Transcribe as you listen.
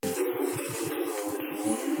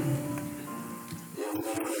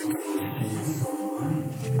I know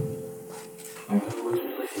what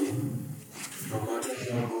you're saying. No matter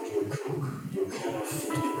how good you cook, you cannot feed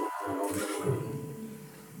people around the way.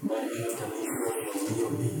 My health and influence on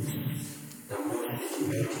your needs, the more you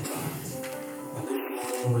appetite. And this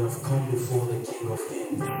morning we have come before the King of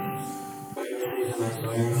Kings. By reading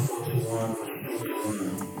Isaiah 41 verse 21,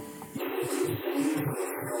 he says, "Present your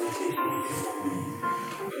supplication before me."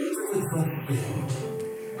 I need to trust God.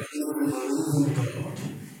 I need to believe in God.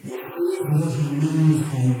 He says what he means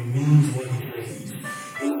and he means what he says.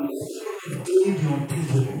 He doesn't do the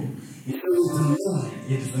unthinkable. He says to man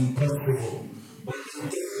it is impossible. But to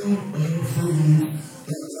God all things are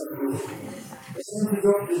possible. I want to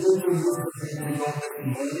go to the Lord this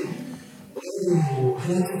morning. Oh, I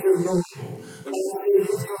want to go to I want to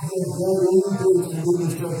lift up the God only those who will be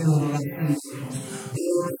struggling on the right things. They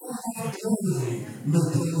are only not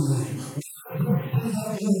the Lord.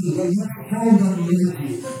 That you found on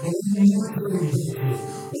unity, that you never rejected.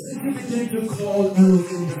 But if you begin to call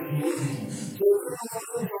Elohim this morning, so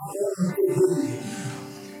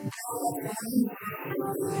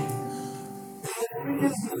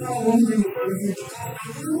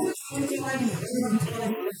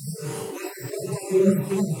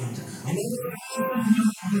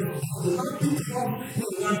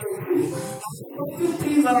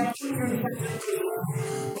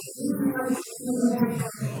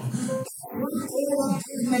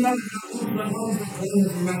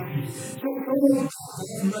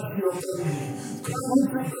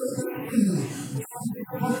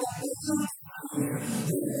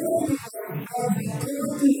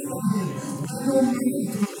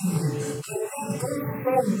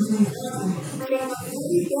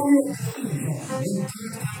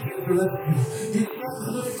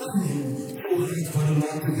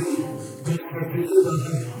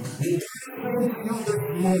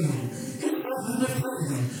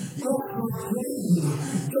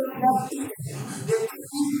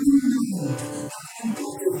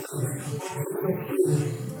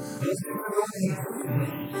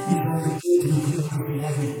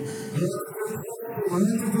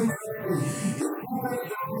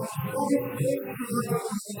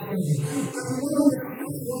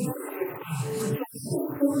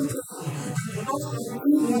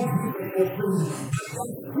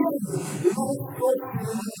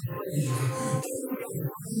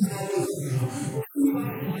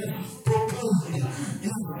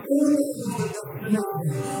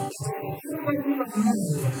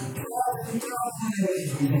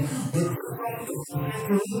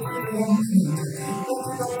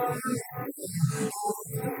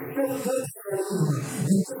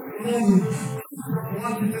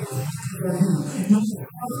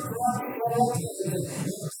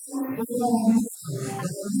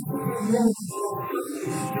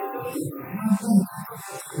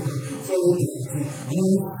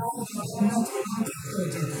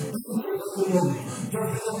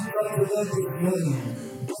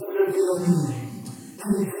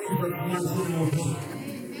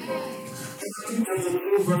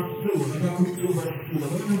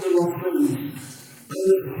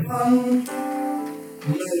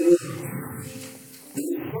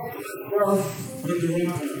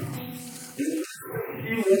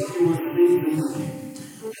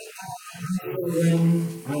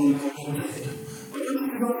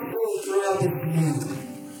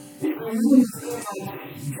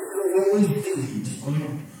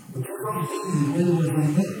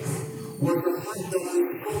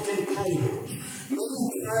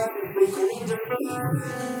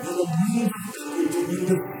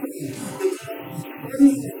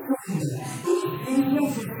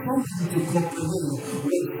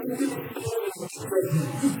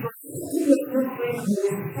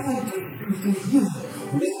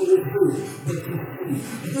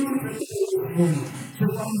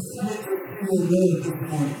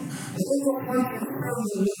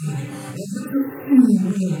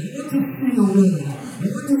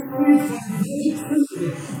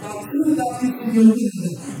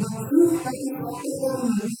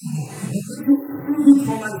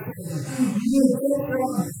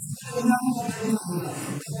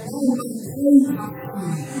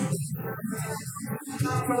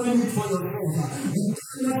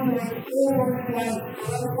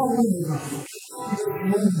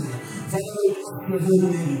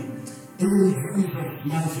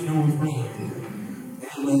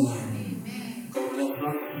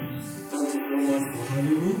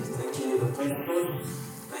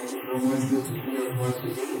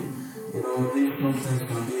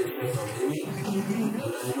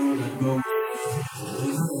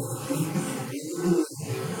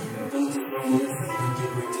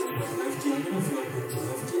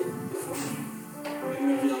Thank you.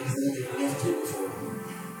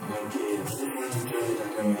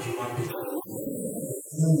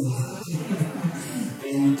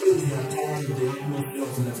 And kids are tired of the atmosphere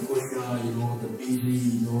of the courtyard, the busy,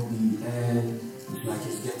 the air. It's like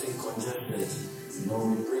it's getting congested. We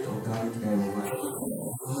create organic air over here.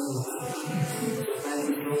 Thank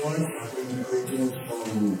you so much. I bring the greetings from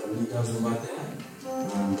the leaders over there.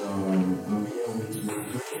 And I'm here with Mr.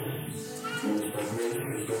 Grace. Mr. Grace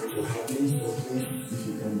is going to help me, so please, if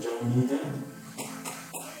you can join me there.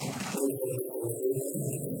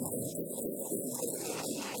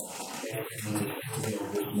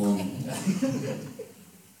 This morning.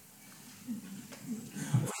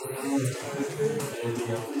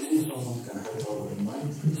 Someone can help over the mic,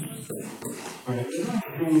 please. Alright, we're not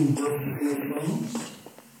doing just the songs,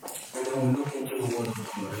 and then we'll look into the word of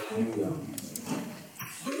God. Hallelujah.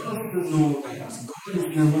 But you have to know that God is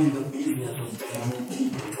never in the business of gathering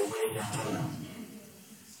people the way they are.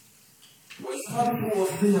 When people will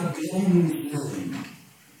say a God is hearing,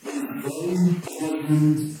 it's very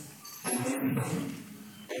pleasant and everything.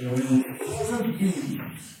 And when it's pleasant peace,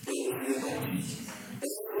 it is liberty.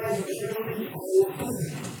 It's like a very cold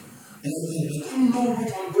thing. And if you don't know what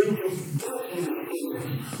I'm going to do in the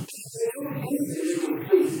business,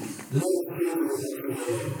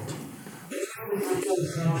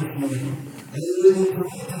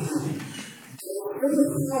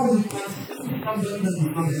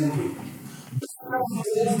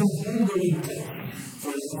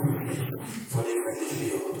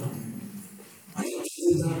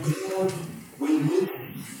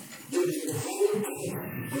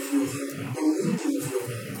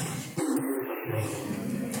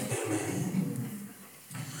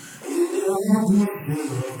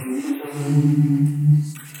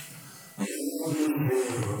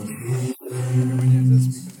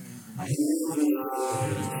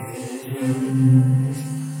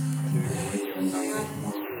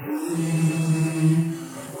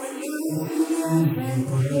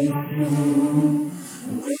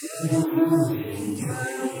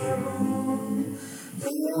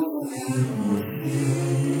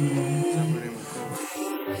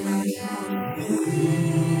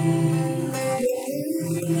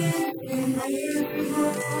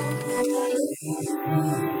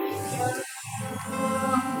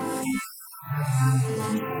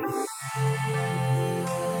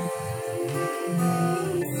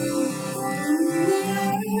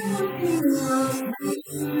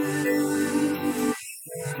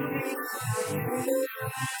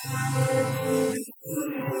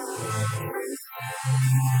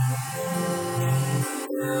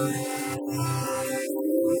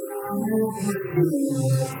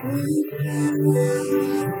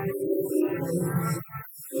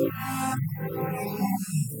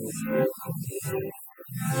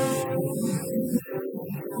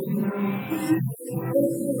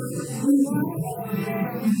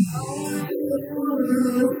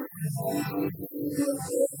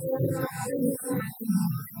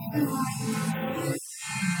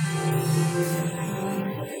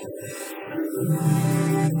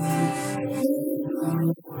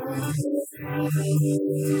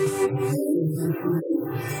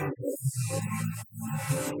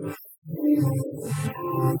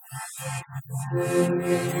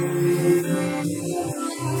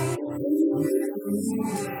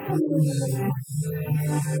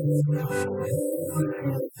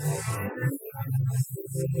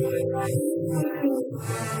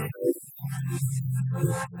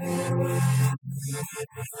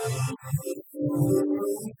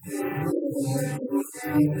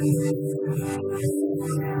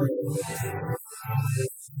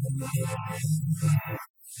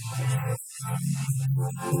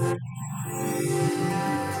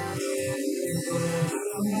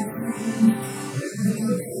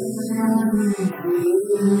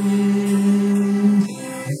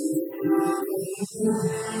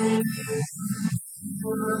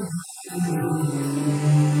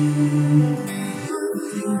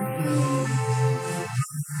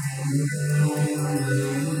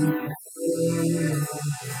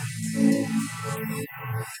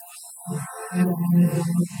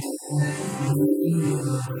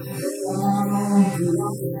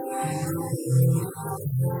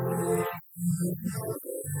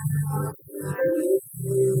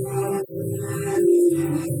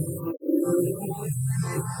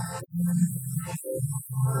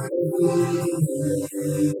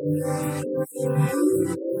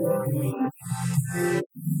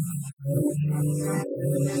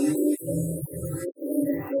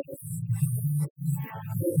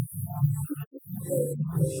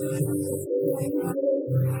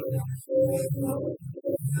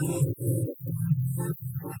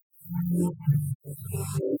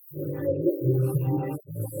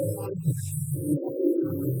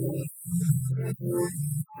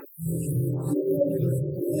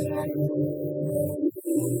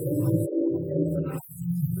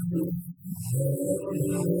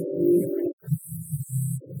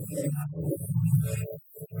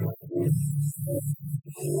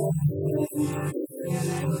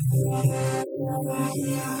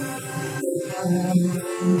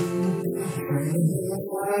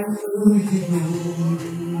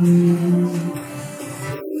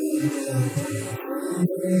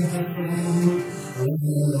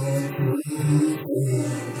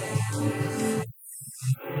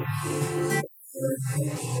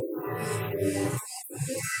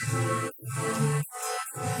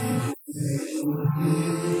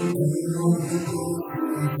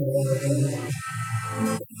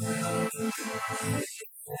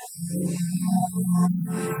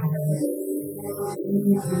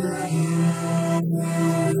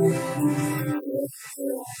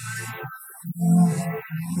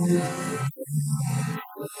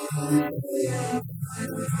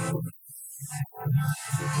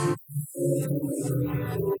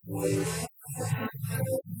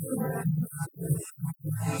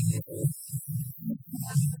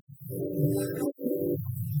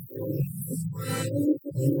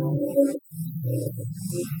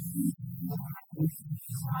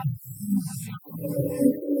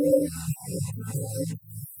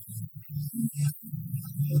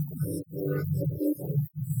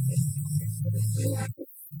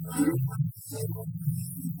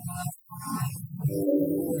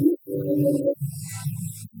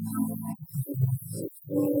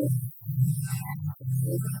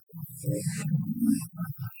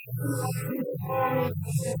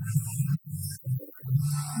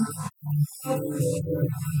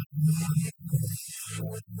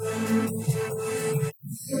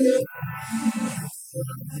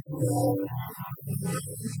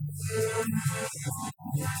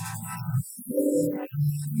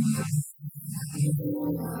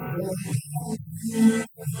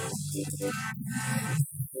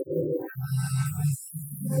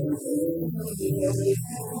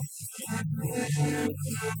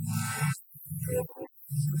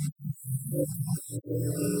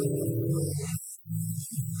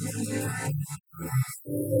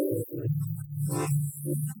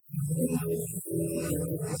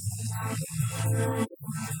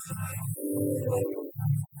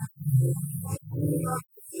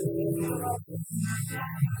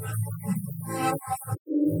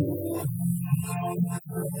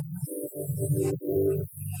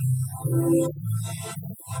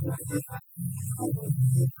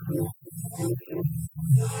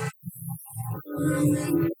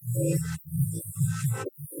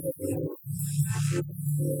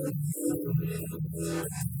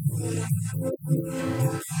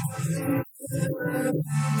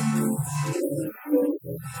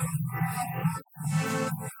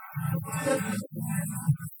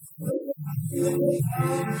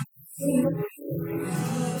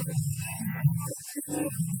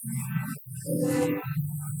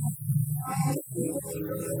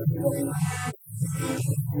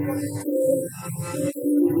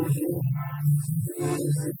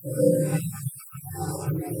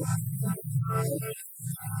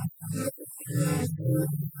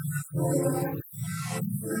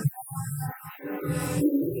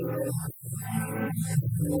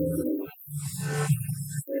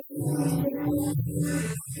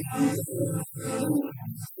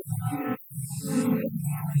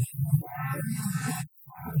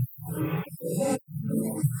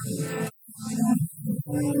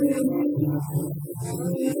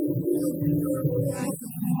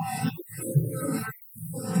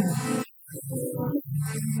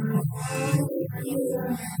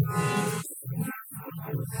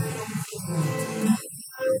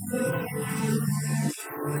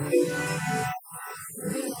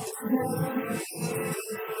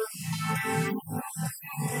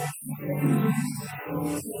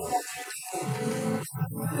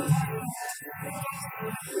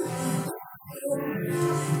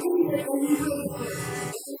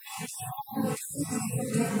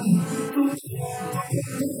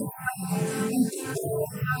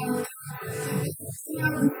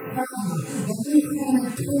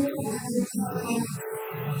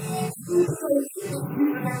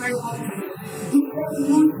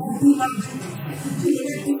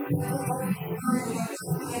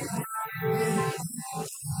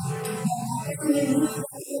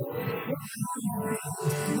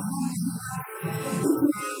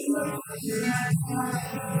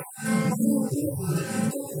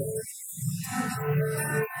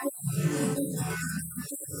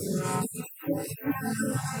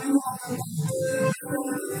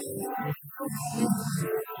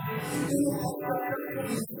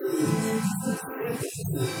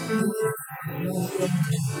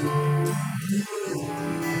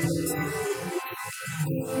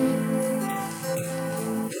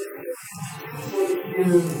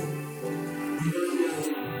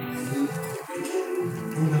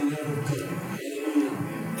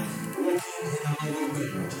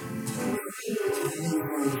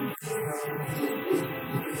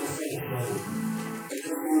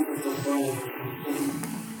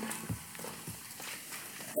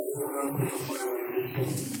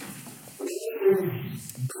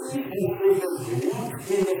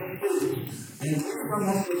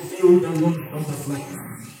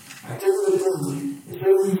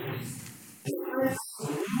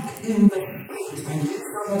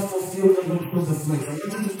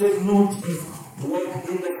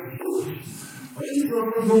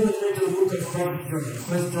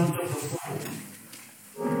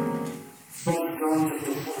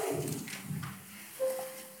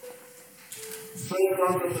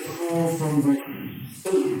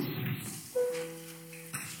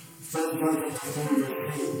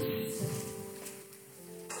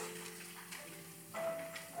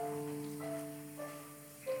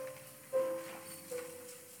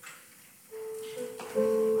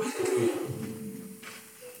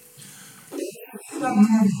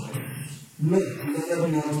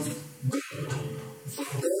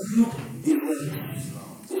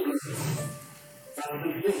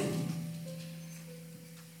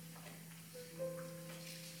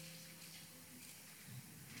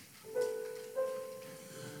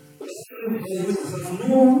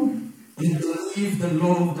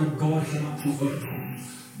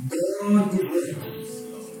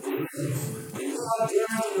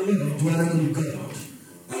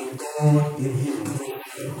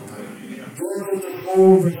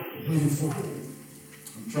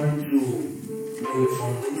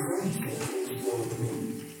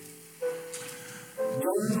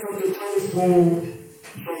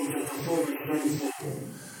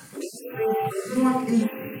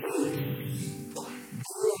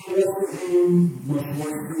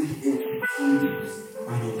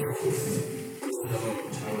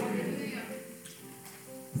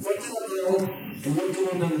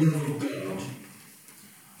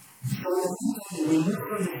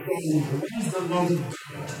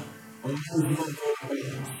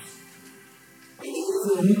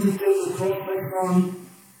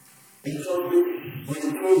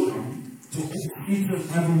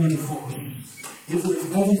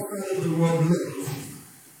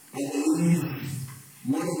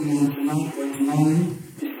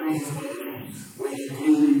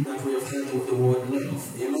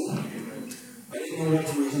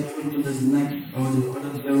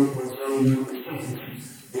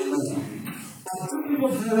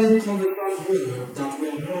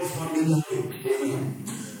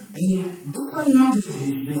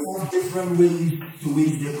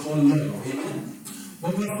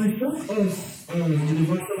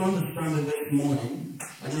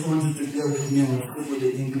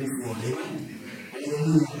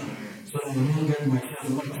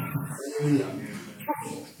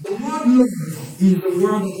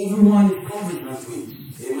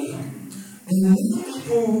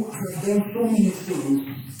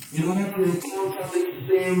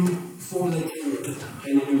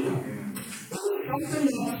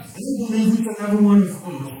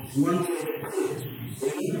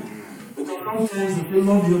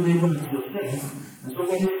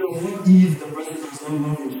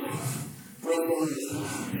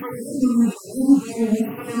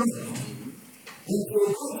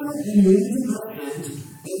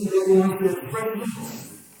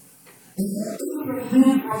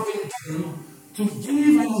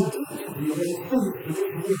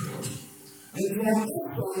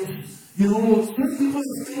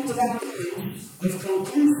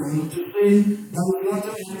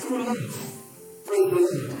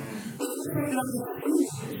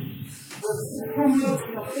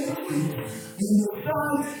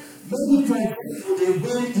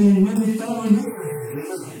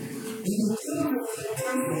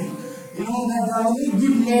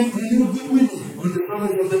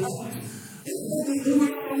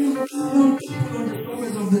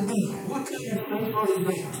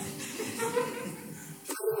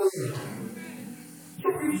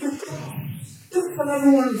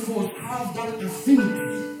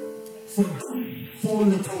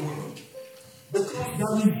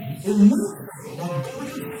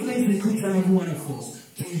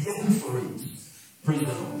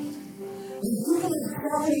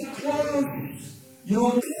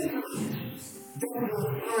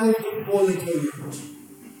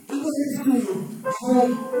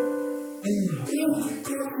 And this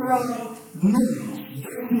cultural knowledge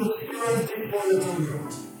that you experience in the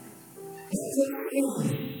world. It's a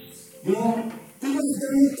you know, people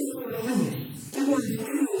say people are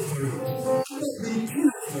killed for it. People are being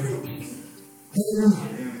killed for it. People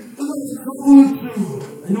are going through,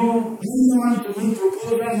 anyone to make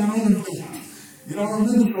proposals and all of that.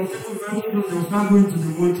 Many people very soon they'll start going to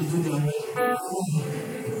the world to do their work.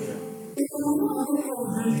 People are not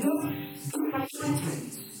going to do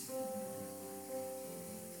appointments.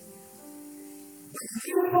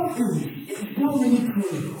 But the is so many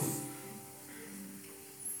prayers.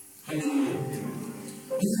 Hallelujah.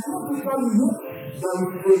 It's not because we know that we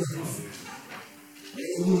pray.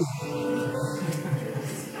 No.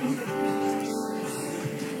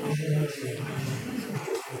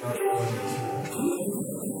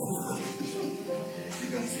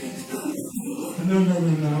 I'm not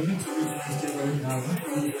going to right now.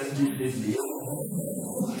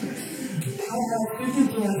 I was thinking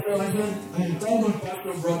to myself, I said, thank God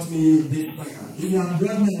Pastor brought me this fire. If you had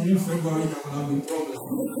brought me in February, I would have been problem.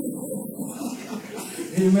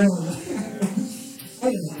 Amen.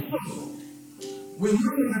 We need to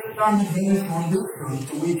understand the very foundation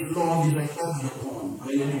to which love is encountered upon.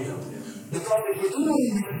 Hallelujah. Because if we do not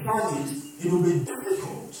understand it, it will be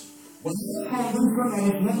difficult. When the foundation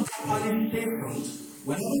is not properly stated,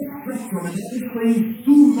 when every scripture and every phrase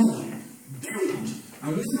too long build, and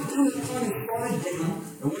when you build upon a solid ground,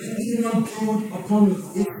 and when anyone build upon a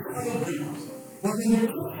solid ground, but in the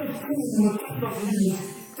perfect place in the midst of life,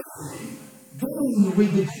 then we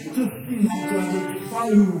begin to see how to identify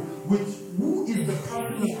who is the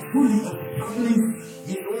person that truly established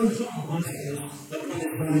his own job on earth upon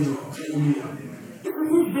his family. Hallelujah. If we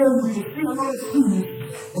look there, we will see a lot of students,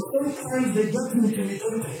 but sometimes they get intimidated.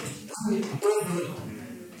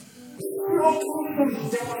 We all come from the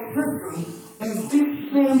demonstration of this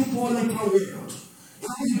same four-letter word.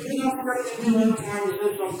 You cannot correct me one time and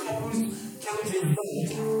say some couples kept in bed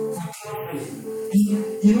for counseling.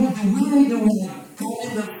 The way they were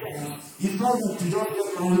calling themselves, he felt that to just get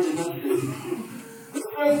married the next day. It's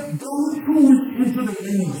like going 2 weeks into the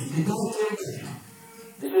marriage, they don't came back.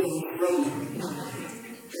 They said,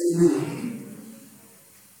 Amen.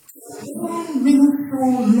 One meaningful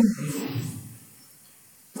life.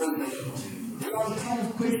 There are the kind of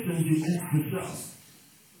questions you ask yourself.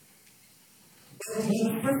 In the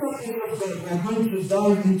special case of God, we are going to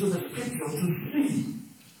dive into the scripture to see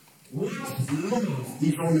what love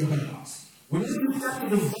is all about. We need to start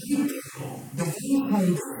with the very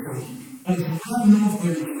foundation of how love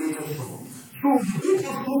originated from. So the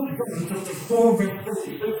book of John, chapter 4, verse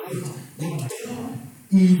 30, says that God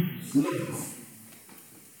is love.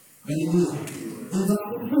 Hallelujah. And that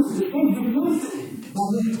the truth is going to be nothing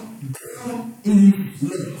but God is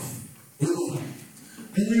love. Amen.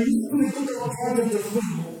 And when you look at the part of the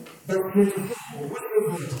Bible, that is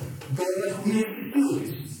God is good.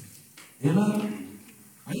 Amen.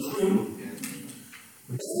 I see.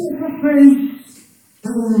 The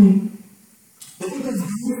book of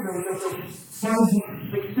Hebrews, chapter 5,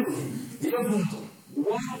 verse 16, it doesn't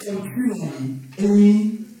walk continually in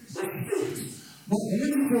the faith. But we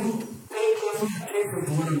need to pay careful attention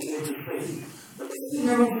to what I'm going to say. The Bible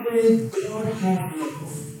never says God has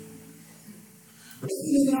love. The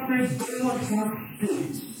Bible never says God has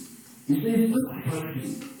spirit. It says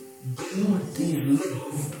perfectly, God is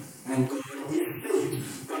love and God is spirit.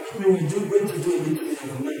 But when we do going to do a little bit of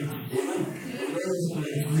a mind, amen?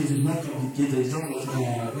 It's not complicated. It's not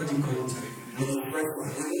what do you call it? It's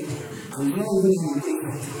not really complicated. God is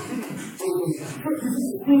difficult to see,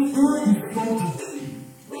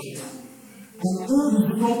 and God is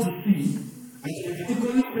difficult to see, and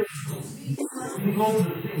equally God is difficult to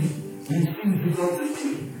see, and sin is difficult to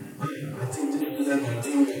see. I think this is like a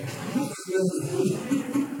thing.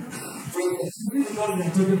 This is what we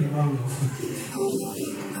are talking about.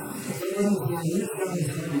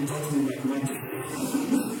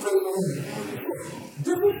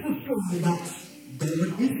 This is to show that God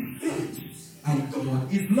is spirit and God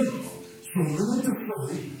is love. So we want to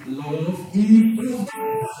say love is of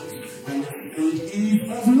God and spirit is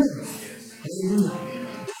of love. Hallelujah.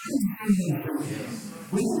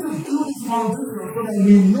 We want to do this foundation so that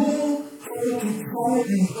we know how to try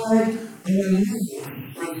and guide our lives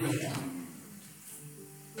from God.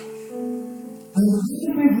 And the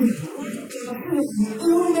second is the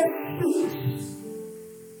only spirit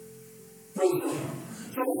from God.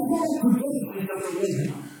 So we want to do this as a way.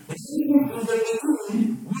 The second is the true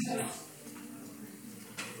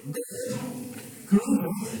with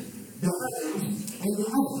the heavens and the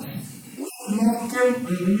earth. Love came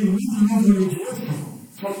and we love origination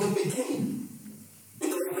from the beginning.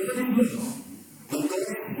 Because the living God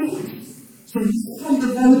So from the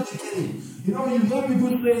very beginning, you know, you hear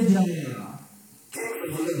people say they are kings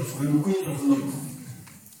of love and queens of love.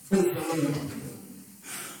 Praise the Lord.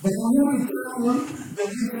 But when you tell them, the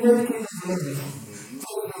literary king of love.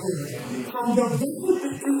 From the very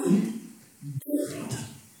beginning, God,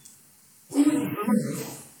 who is love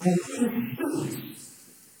and who is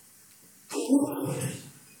spirit, God,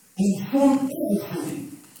 and from everything.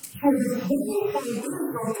 So the whole foundation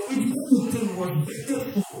of which everything was better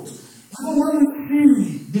for. I want to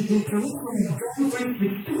see the introduction of John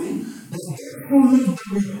 3:16 that God so loved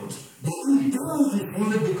the world that he gave his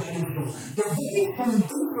only begotten Son. The very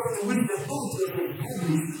foundation on which the earth was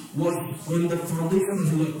established was on the foundation of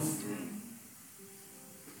love.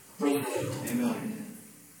 Praise God. Amen.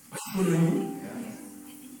 Hallelujah.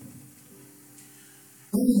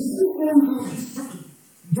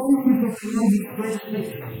 John 3:16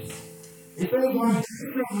 it says, "One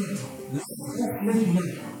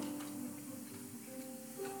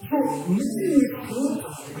so, living is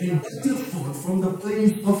closer and better forth from the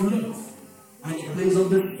place of love and the place of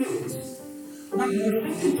the Spirit." Now, you are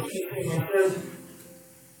thinking to yourself,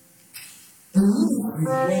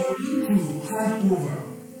 when you hand over,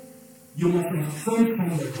 you must have some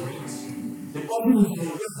kind of grace. The problem is the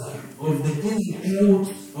weather of the in and out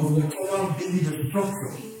of whatever be the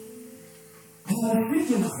structure. And I was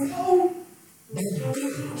thinking, how that God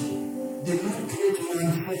did not create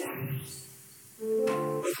man first.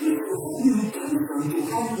 But he only returned to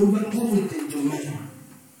hand over everything to man.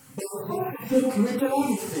 But God created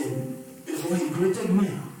everything before he created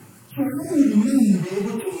man. So how will man be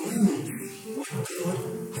able to manage what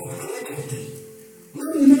God has created? Now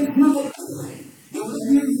we make no other. You will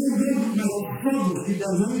not know struggle if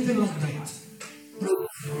there's anything like that. So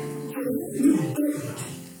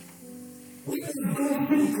we can go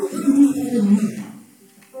physical, we can do man.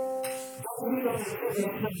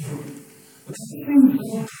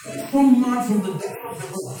 Some man from the depth of the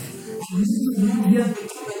earth, and this is not yet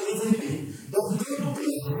become a living being, that God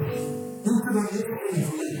breathed into the living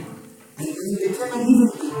of man. And when they become a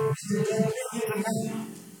living being, they get into man.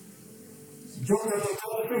 John chapter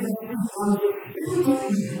 12, and the Spirit of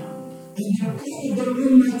man, and the God of the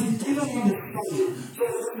Almighty given on the Father, so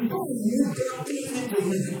that the God of man get into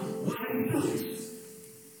man, what he does.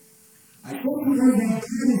 I told you that God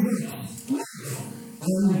is life,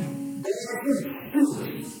 and they are good,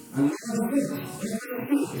 and they are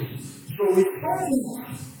good, so we find out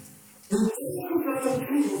in chapter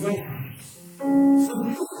 3 of us, so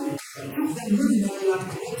God took the man that he had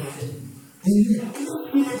created, and he placed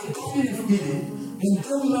him in the garden of Eden, and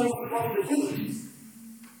gave him responsibility.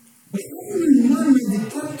 But every man has the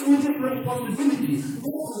calculated responsibility,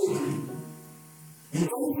 always. And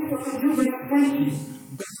also for the human friendship,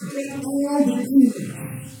 God gave all the kingdom,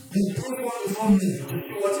 and put one before men to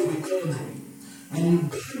see what he will call them. And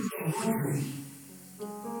God was hungry.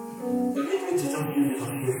 But let me just give you a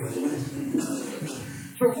few for the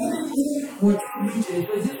So when what I'm reading,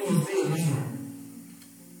 so this was the man.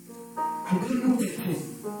 I'm going to look at him.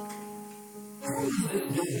 How is this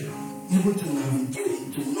guy able to navigate,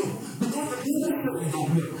 to know? Because the other story is that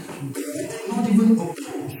God did not even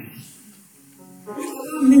oppose. We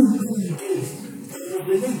don't know who he gave. That was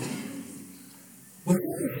the name. But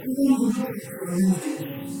what is the name of the Spirit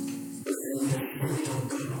of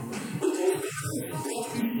God? Because God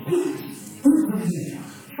is good.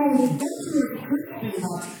 So God is Christian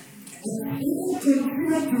that if he continue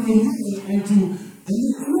to remain and to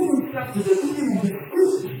improve himself to the living of the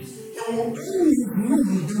Spirit, he will always know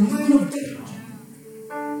the mind of God.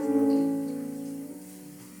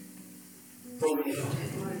 So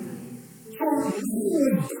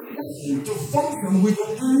to function with the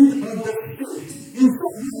hand of the Spirit. In fact,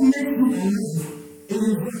 what makes you believe in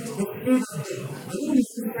the Spirit of God. I think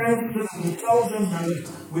it's the kind of thing we tell them that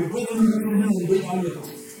we bring them into and we are with.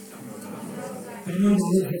 And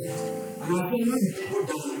I think many people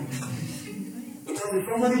die. Because if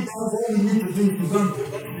somebody dies, all you need to do is to go and put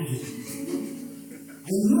oxygen.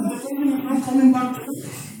 And you know the person is not coming back to us.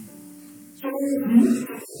 So we need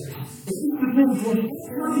to the people was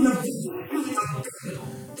offering a vision of God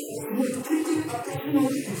that was taking a personal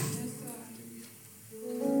life.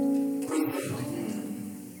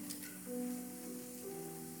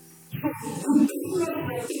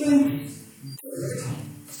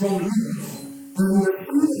 From love, and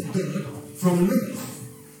the Spirit of God from love.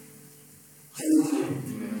 Hallelujah.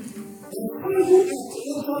 And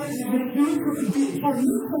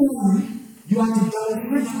you are to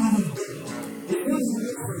demonstrate the love of God. It's not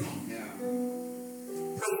different.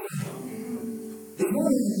 The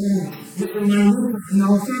one is in my room, in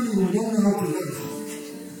our family, we don't know how to live.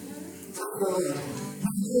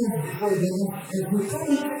 before them, and we come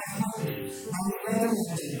into the house, and we enter with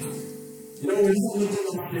them. You know, we're not looking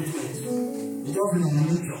at the place. We're talking on a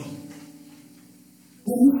neutral.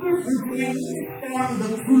 When we understand the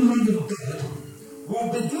true mind of God, we'll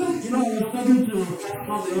begin, you know, I was talking to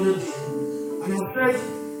Pastor the other day, and I said,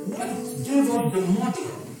 what gave us the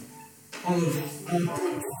model of our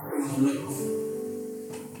love?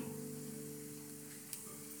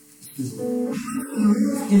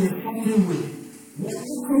 In a certain way, what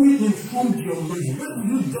actually informed your mind? What do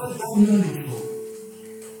you got that knowledge from?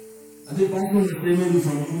 I think Pastor was saying maybe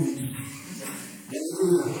from movies.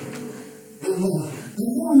 And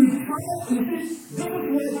when we try to see, this is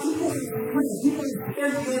where people are praying, people are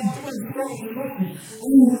praying, people are praying,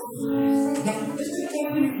 that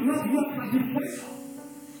everything is not yet satisfied.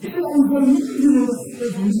 If I was going to you know the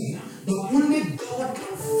situation, that only God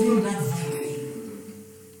can fill that void.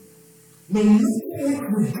 No matter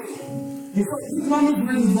what we do, in fact, Islamic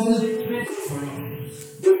man is very straight for us.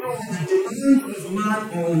 They know that the demands of man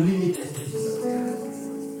are unlimited.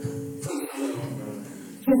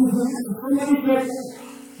 So somebody said,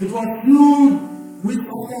 it was few weeks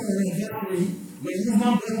after my anniversary, my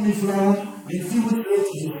husband brought me flower, and a few weeks later,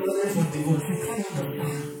 he started for divorce. He can't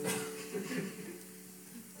understand.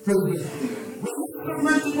 So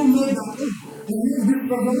when people made that, and make this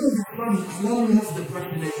problem, allow me off the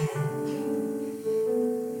question anymore.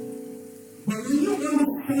 But when you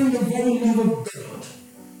understand the very love of God,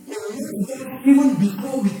 even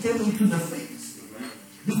before we came into the faith,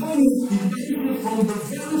 before we invented from the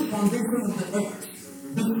very foundation of the earth,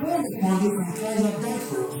 before the foundation, Christ had died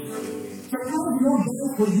for us. So how do you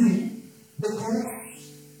die for you? Because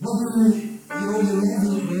nobody, you know, you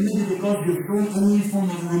maybe because you've shown any form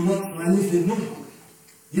of remorse or anything. No.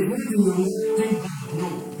 You want to think back. No.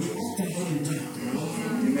 You act about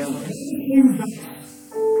it.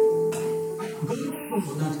 God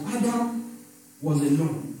saw that Adam was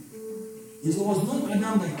alone. It was not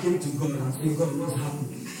Adam that came to God and said, God, what's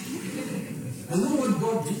happening? And know what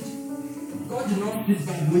God did? God did not sit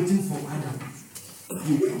back waiting for Adam.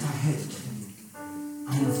 He went ahead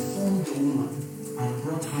and formed the woman and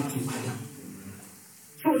brought her to Adam.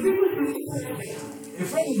 So this is the in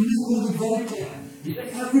front of me, the very clear. He said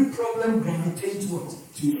every problem gravitates what? To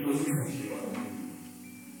solution.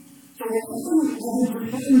 So when we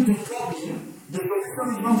present the problem, the solution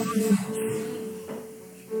is not very much.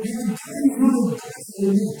 And the time you know the best in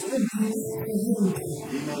it, it means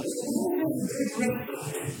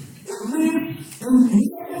and you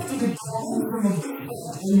have to get down from a big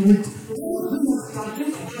part and with everything that can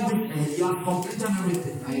think about it and you have completed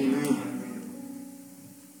everything.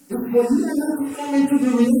 If for you to come into the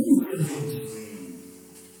relationship,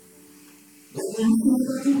 that when you are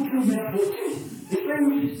getting through that okay, it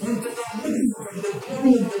brings into the living from the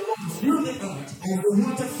glory of the Lord, fill the earth, and the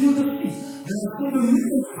water fill the sea, and so the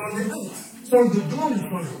living from the earth, so the glory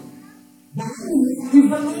for it. But who is the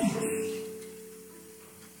Lord?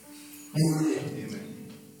 Hallelujah. Amen.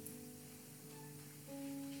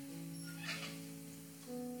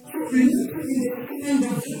 So we need to understand the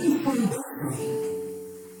very foundation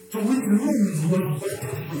to which Romans was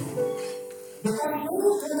better from. Because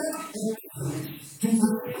all cannot understand to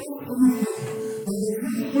understand everything, and the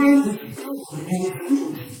Christian is powerful and is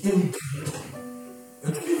rooted in God.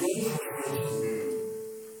 And to be very frustrating.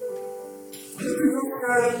 Let me look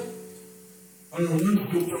at one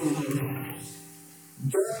scripture with you.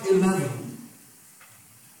 John 11.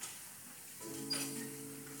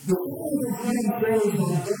 The word of God says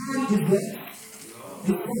that God is what?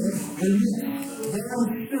 The word and God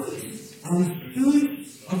is spirit. And the spirit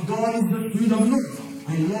of God is the spirit of love.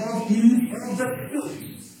 And love is of the spirit.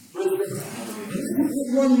 And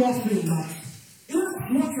one more thing that if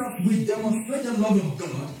much as we demonstrate the love of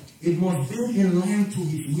God, it must be in line to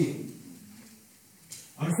his will.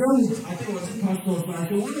 I think it was in Pastor, but I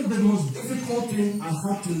said one of the most difficult things I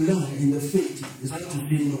had to learn in the faith is how to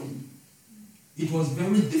say no. It was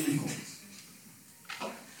very difficult.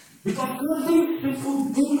 Because every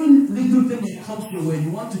little thing that comes your way,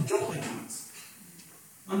 you want to jump at it.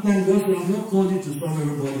 Sometimes God will not call you to solve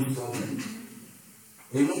everybody's problem.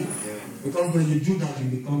 Amen? Yeah. Because when you do that, you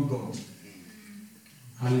become God.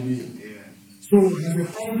 Hallelujah. Yeah. So as a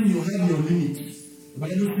family, you have your limits. The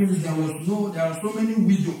Bible says there are so many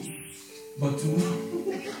widows, but to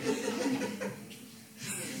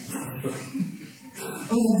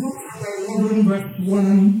John 11 verse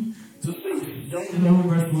 1 to 6. John 11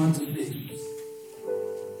 verse 1 to 6.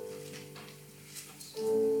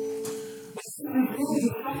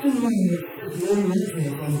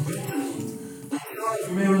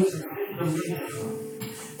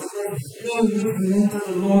 Then we enter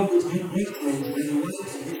the Lord with an ointment and went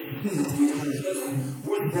to his feet with her husband,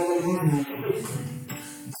 which brother Lord was sick.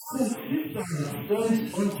 His sister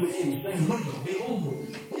sent unto him, saying, Lord, behold,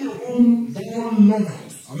 he whom thou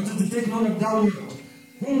lovest. I want you to take note of that word.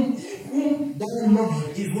 Whom thou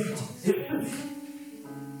lovest is what? Is sick.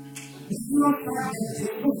 It's not that this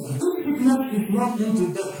sickness is not unto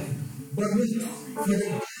death, but for the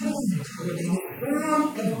crown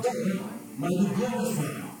of God might be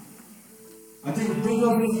glorified. I think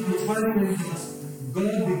Proverbs 25 says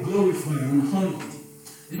God be glorified and honored.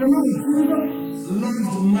 You know, Jesus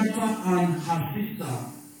loved Martha and her sister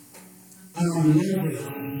and Lazarus.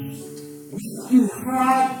 He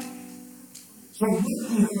had, so when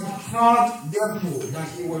he had heard, therefore, that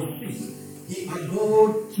he was sick, he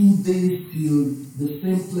abode 2 days till the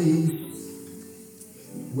same place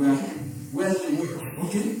where they were.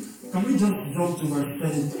 Okay? Can we just jump to verse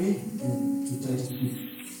 33 to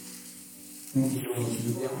 36? Thank you so much.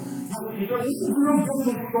 Because this is not just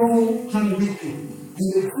a strong kind of weeping. And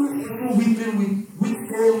the truth is weeping with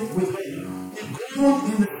him with him. He groaned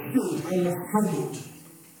in the field and was troubled.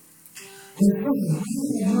 And so, when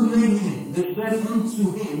you lay him, they said unto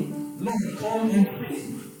him, Lord, come and see.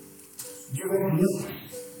 Jesus wept.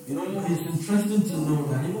 You know, it's interesting to know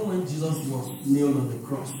that even when Jesus was nailed on the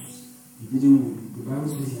cross, he didn't weep. The Bible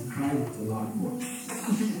says he cried with a loud voice.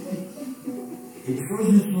 It shows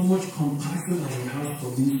you so much compassion that he has for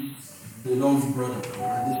this beloved brother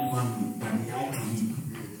and this family that he had to weep.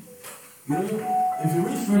 You know, if you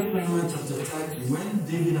read 1 Samuel chapter 30, when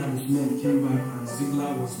David and his men came back and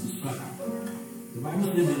Ziklag was destroyed, the Bible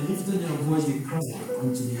says they lifted their voice, they cried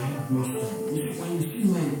until they had no strength. When you see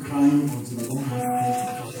men crying until they don't have strength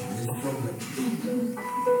to talk, there's a problem.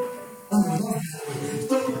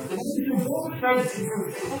 So, the Bible says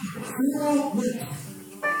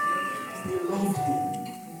he loved him.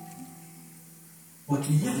 But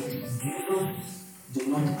yet, Jesus did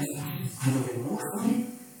not act out of emotion,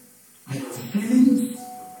 out of feelings,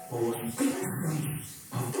 or was ignorant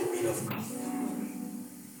of the will of God.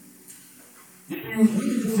 You see, one of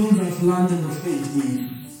the things I've learned in the faith is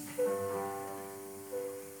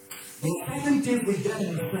the certain things we get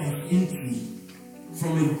ourselves into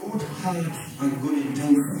from a good heart and good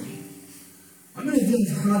intention. How many of you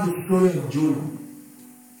have heard the story of Jonah?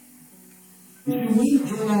 You see, when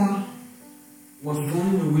Jonah was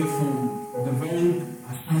running away from the very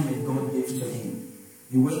assignment God gave to him,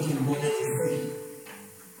 he went in boarded a ship.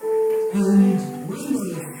 And when he was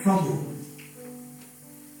in trouble,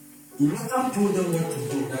 he later told them what to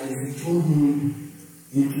do. That is, he threw him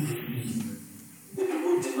into the sea. The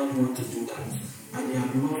people did not want to do that, and they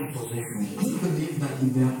had lost possession. I believe that if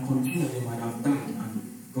they had continued, they might have died, and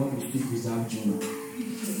God will still preserve Jonah.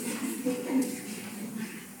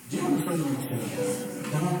 Do you understand what I'm saying?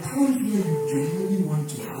 There are times where you genuinely want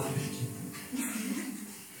to help people.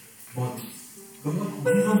 But God,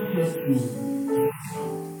 Jesus said to me,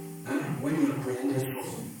 when you are praying this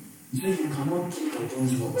prayer, he said you cannot keep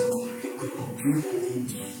against what you cannot do the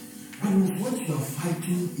needs. And what you are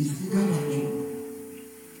fighting is bigger than you.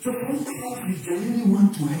 So sometimes you genuinely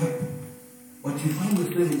want to help, but you find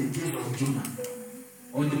yourself in the case of Jonah,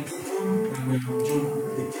 or the people that were from Jonah,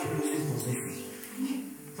 they kept losing possession.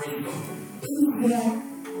 Praise God.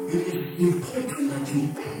 It is important that you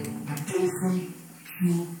pay attention to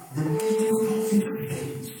the nature of his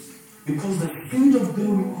things, because the Spirit of God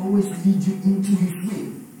will always lead you into his will.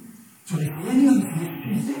 So as many as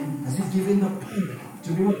receive them, as he given the power to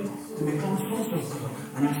be what? To become sons of God.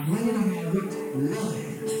 And as many that are what? Led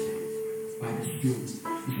by the Spirit.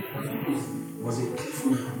 He said, was a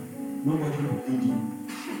careful man. Nobody would lead him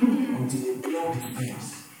until they blocked his eyes.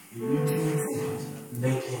 He literally forward,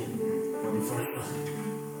 led him for the first time.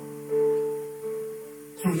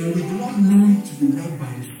 So when we do not learn to be led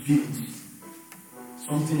by the Spirit,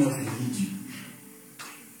 something else will lead you.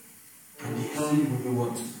 And the end will be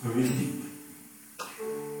what? Horrific.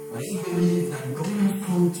 I believe that God has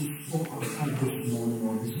come to show us out this morning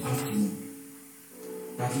or this afternoon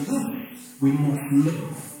that yes, we must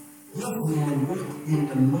love. Yes, we must work in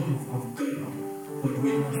the love of God, but we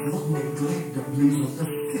must not neglect the place of the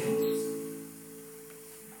Spirit.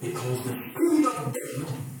 Because the Spirit of God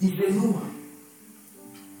is a knower.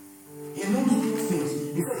 He knows all things.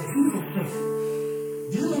 Because Jesus said,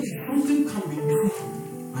 do you know that something can be true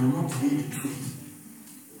and not be the truth?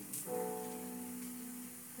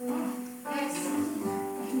 I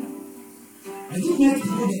don't like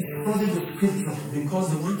people that study the scripture because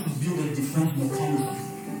they want to build a defense mechanism.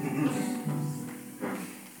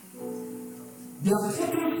 There are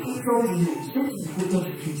certain scripture in the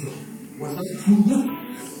scripture. Was that true? No.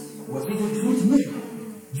 Was it the truth? No.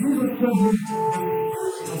 Do Jesus celebrates the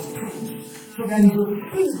birth of Christ. So there is a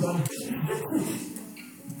thing that brings the Christ.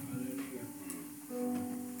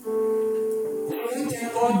 One thing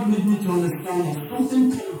God made me to understand is something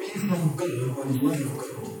can be from God, but it's not of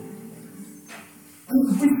God. And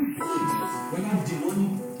with things, whether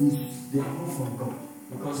demonic is, they are all from God.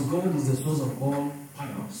 Because God is the source of all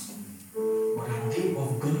powers. But are they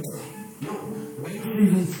of God? No. When you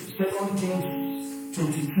read 2 Kings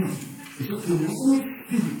 22, it says the Holy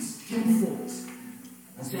Spirit came forth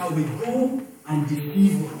and said, I will go and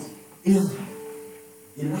deceive what? Israel.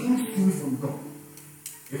 A lying spirit from God.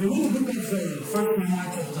 If you want to look at the 1 Samuel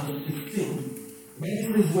chapter 16, when it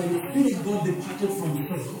says, when the Spirit of God departed from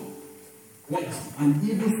Saul, what? An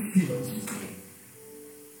evil spirit.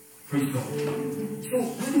 Praise God. So,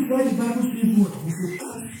 that is why the Bible says what? We should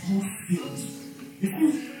cast all spirits. You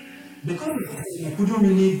see, because of that, I couldn't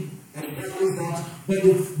really establish that, but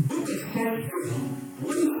the book of Psalms,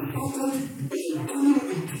 when it started being done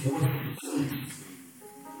into the word,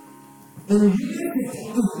 and you have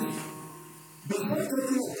to the first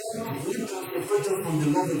thing that we separated from the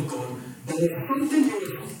love of God, there was something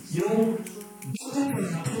different from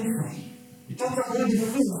attention. You talk about the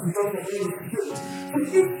fruit, you talk about the spirit. So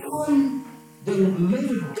each time the love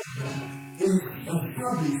of God is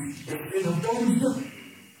established, the spirit of God is there.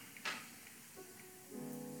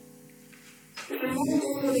 If the love of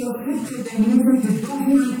God is afflicted, then you know the God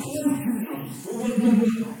will call you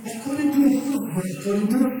according to the fruit, but according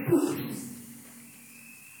to the fruit.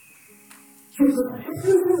 So the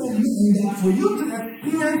principle means that for you to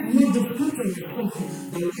experience what the scripture is talking,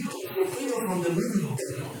 the freedom from the living of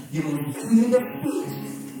God, you must be in the spirit.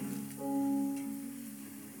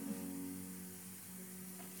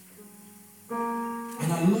 And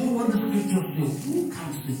I love what the scripture says, who can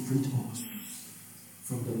separate us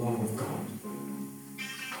from the love of God?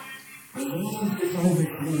 And one thing I always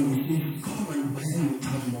say, we say, come and buy me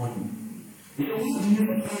without money. You know, why do you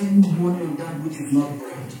spend money on that which is not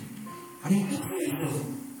bread? And you think to yourself,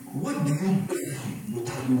 what do you buy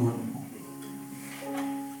without money?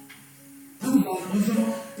 Now,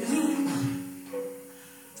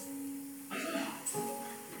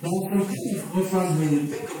 some kind of offers, when you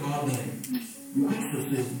think about them, you ask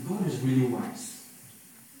yourself, God is really wise.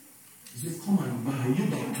 He said, come and buy, you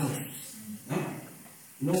don't touch. Huh?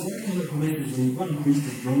 You know, what kind of message when you go and preach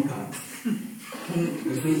to drunkard?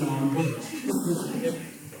 They say, I'm God.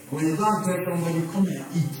 When you go and tell somebody, come and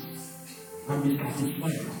eat. And be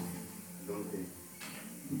satisfied.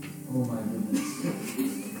 Oh my goodness.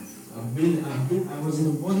 I was in a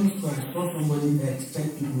boarding school, I saw somebody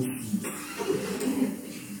expect people to eat.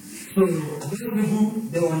 So, those people,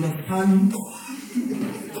 they understand.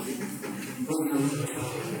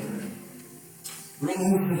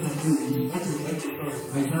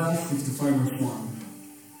 Isaiah 55 verse 1.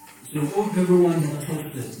 So, oh, everyone that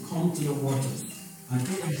trusted, come to the waters, and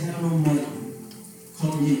take a have no money.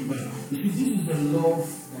 Come ye back. You see, this is the love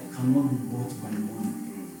that cannot be bought by money.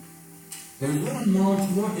 There is one amount,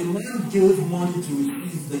 a man gave money to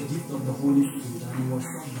receive the gift of the Holy Spirit, and he was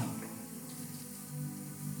shut down.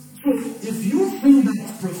 So, if you think that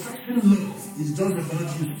perfection love is just about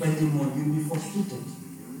you spending money, you'll be frustrated.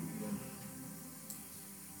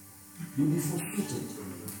 You'll be frustrated.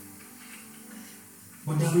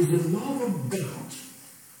 But there is the love of God.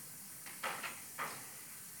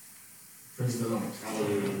 Praise the Lord.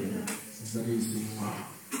 Hallelujah. Sister is saying, wow.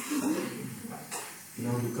 You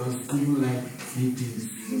know, because people like free things.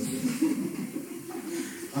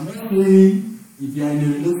 I'm not saying if you are in a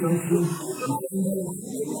relationship,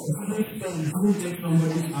 you take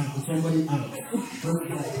somebody out.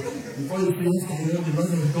 Before you finish, you know the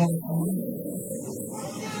love of God.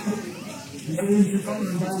 You should come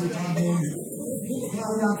and buy without money. You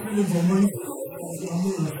are feeling for money.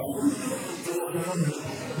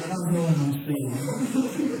 I don't know what I'm saying.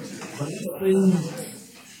 But I'm saying,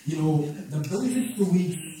 you know, the benefits to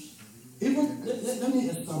which, even, let me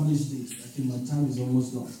establish this. I think my time is almost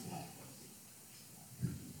done.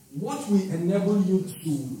 What will enable you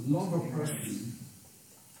to love a person,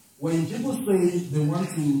 when people say they want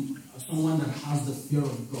to, someone that has the fear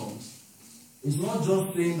of God, it's not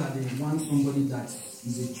just saying that they want somebody that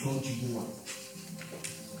is a church goer.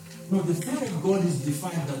 No, the fear of God is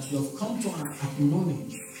defined that you have come to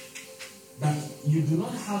acknowledge that you do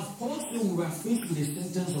not have, Paul said we were faced with a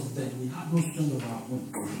sentence of death. We have no strength of our own.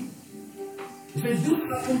 He said, this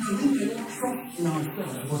happens to we cannot trust in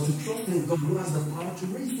ourselves, but to trust in God who has the power to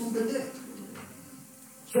raise from the dead.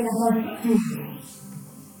 So it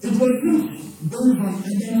was just based on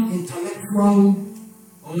any intellectual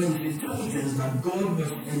or intelligence that God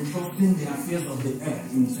was entrusting the affairs of the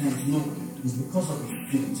earth in a sense. No. is because of His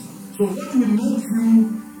Spirit. So what will make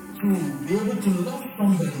you to be able to love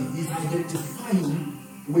somebody is identifying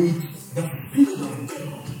with the Spirit of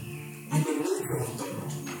God and the nature of God.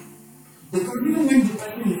 Because even when the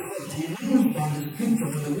person is hurt, he knows that the scripture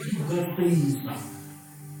and the word of God says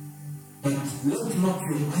that let not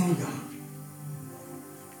your anger.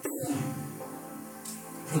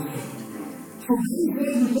 So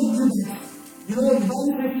you know, the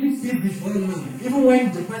Bible says keep peace before men. Even when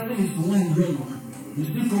the person is the one wrong, you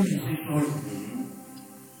still come and say sorry.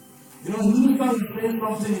 You know, the minister will say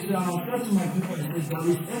something, he said, I'll tell to my people, I said, there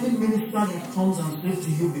is any minister that comes and says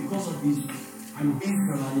to you because of his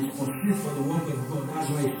ambition and his pursuit for the work of God, that's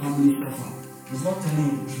why his family suffer. He's not telling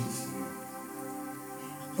you the truth.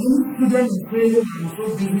 Any student is saying, I'm so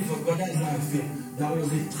busy for God, that's how I feel. There was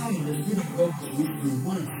a time the Spirit of God was with me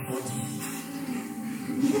once for you.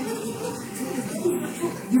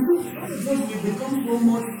 Because we become so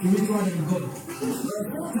much spiritual than God.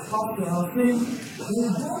 The pastor was saying, we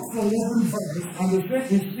go for one verse and the faith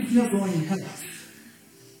in sickness or in health.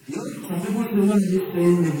 You know, some people say when they say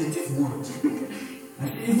negative words. I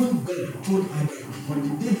say, even God told Adam, on the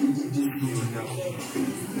day he did this to him.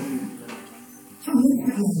 So many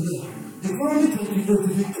people know. The family to be kept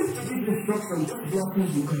to this instruction, just blocking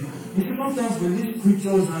the God. You see, sometimes we read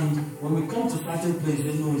scriptures and when we come to certain places,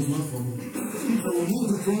 they know it's not for me. So we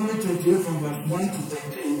move to Deuteronomy 28 from verse 1 to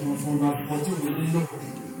 13 or from verse 14, we say, no,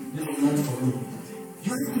 this is not for me.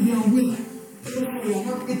 You have to be aware. We are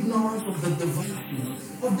not ignorant of the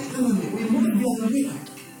devices of the enemy. We must be aware.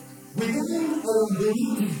 We don't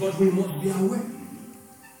believe it, but we must be aware.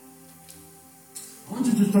 I want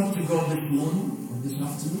you to talk to God this morning or this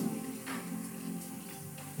afternoon.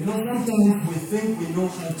 You know, sometimes we think we know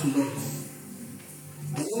how to love.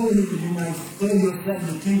 You might call yourself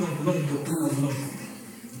the King of Love, the King of Love.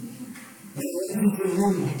 But when you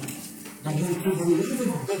remember that when the love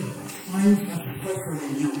of God finds expression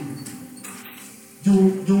in you, you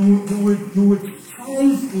will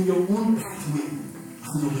thrive in your own pathway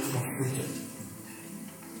and you will be frustrated.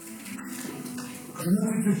 I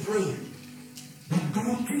want you to pray that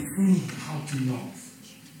God teach me how to love.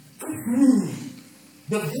 Teach me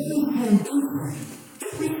the whole foundation to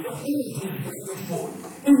which the whole is beautiful.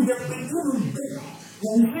 And the beginning there,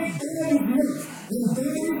 and make God is love, and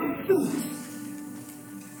God is truth.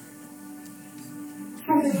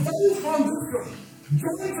 So the very foundation,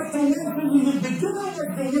 John chapter 1 says in the beginning of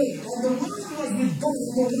the way, and the word was with God,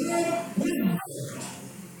 and the word with God.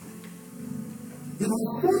 If I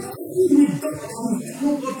first see with God, I will get no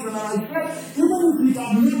doctrine, and I said, even if it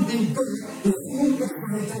had not been God, it's no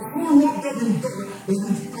doctrine, it has no not been God, but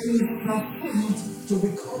I will transform to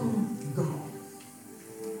become God.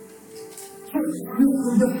 So you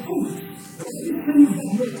are the fruit of these things that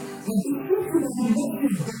work, and the fruit of the love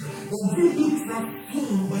of God, that will be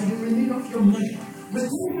transformed by the renewing of your mind. The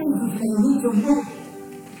difference is the root of God.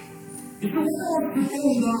 If you want to go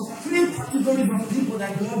now, 3 categories of people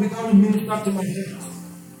that God began to minister to my heart.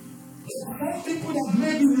 There are people that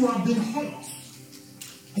maybe you have been hurt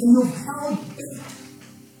and you've held back.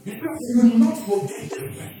 Because you will not forget the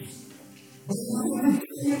past. But I want to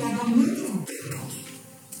tell you that I'm not forgetting.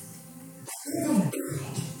 I am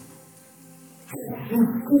God. I am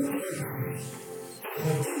good.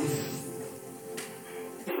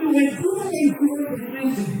 When you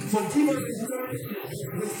forgive us,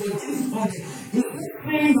 forgive others. He's not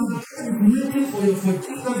saying that God is waiting for your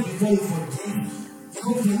forgiveness before you forgive. So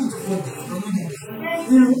you need to forgive another.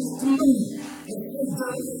 He wants to know that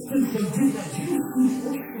God forgiveness. You also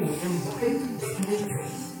invite that nature.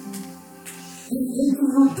 He's going to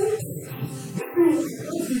repeat it.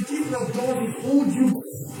 You forgive that God will hold you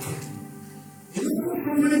back. You don't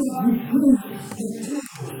know that we prove and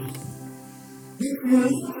if you are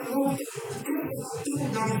not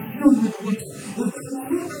that is filled with water, if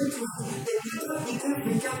you are not the water becomes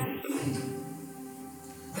the gap.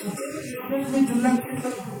 And God is not going to let you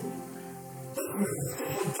know.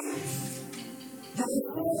 There is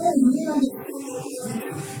no more than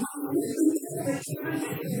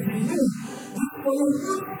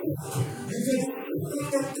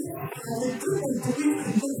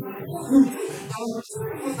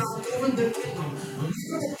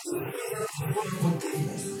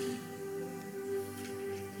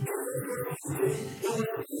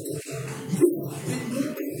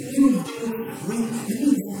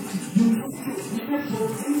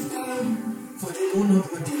for they know not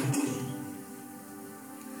what they are doing.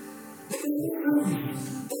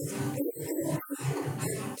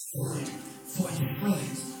 For his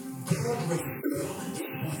praise, God will fill his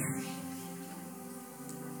body.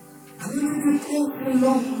 I want you to tell the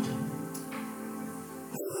Lord,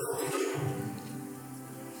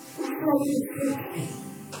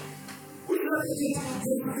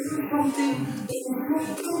 something that is not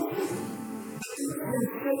good.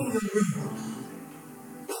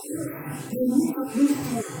 You need to move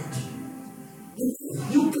forward.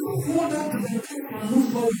 You can't hold on to the fact and move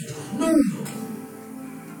forward. No.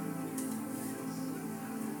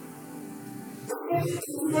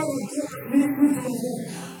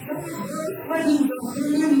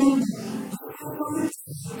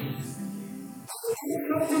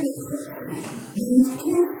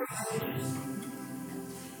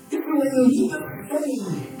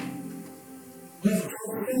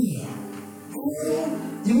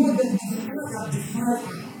 You want them to describe the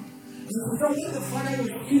Father. You don't let the Father will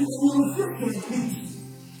speak, you will feel to speak.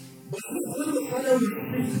 But when the Father will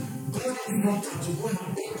speak, God is not to go and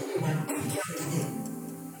beg him and take care of him.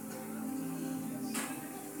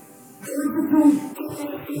 You can meet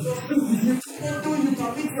your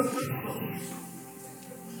pastor.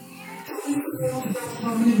 You can meet that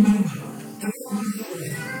family member.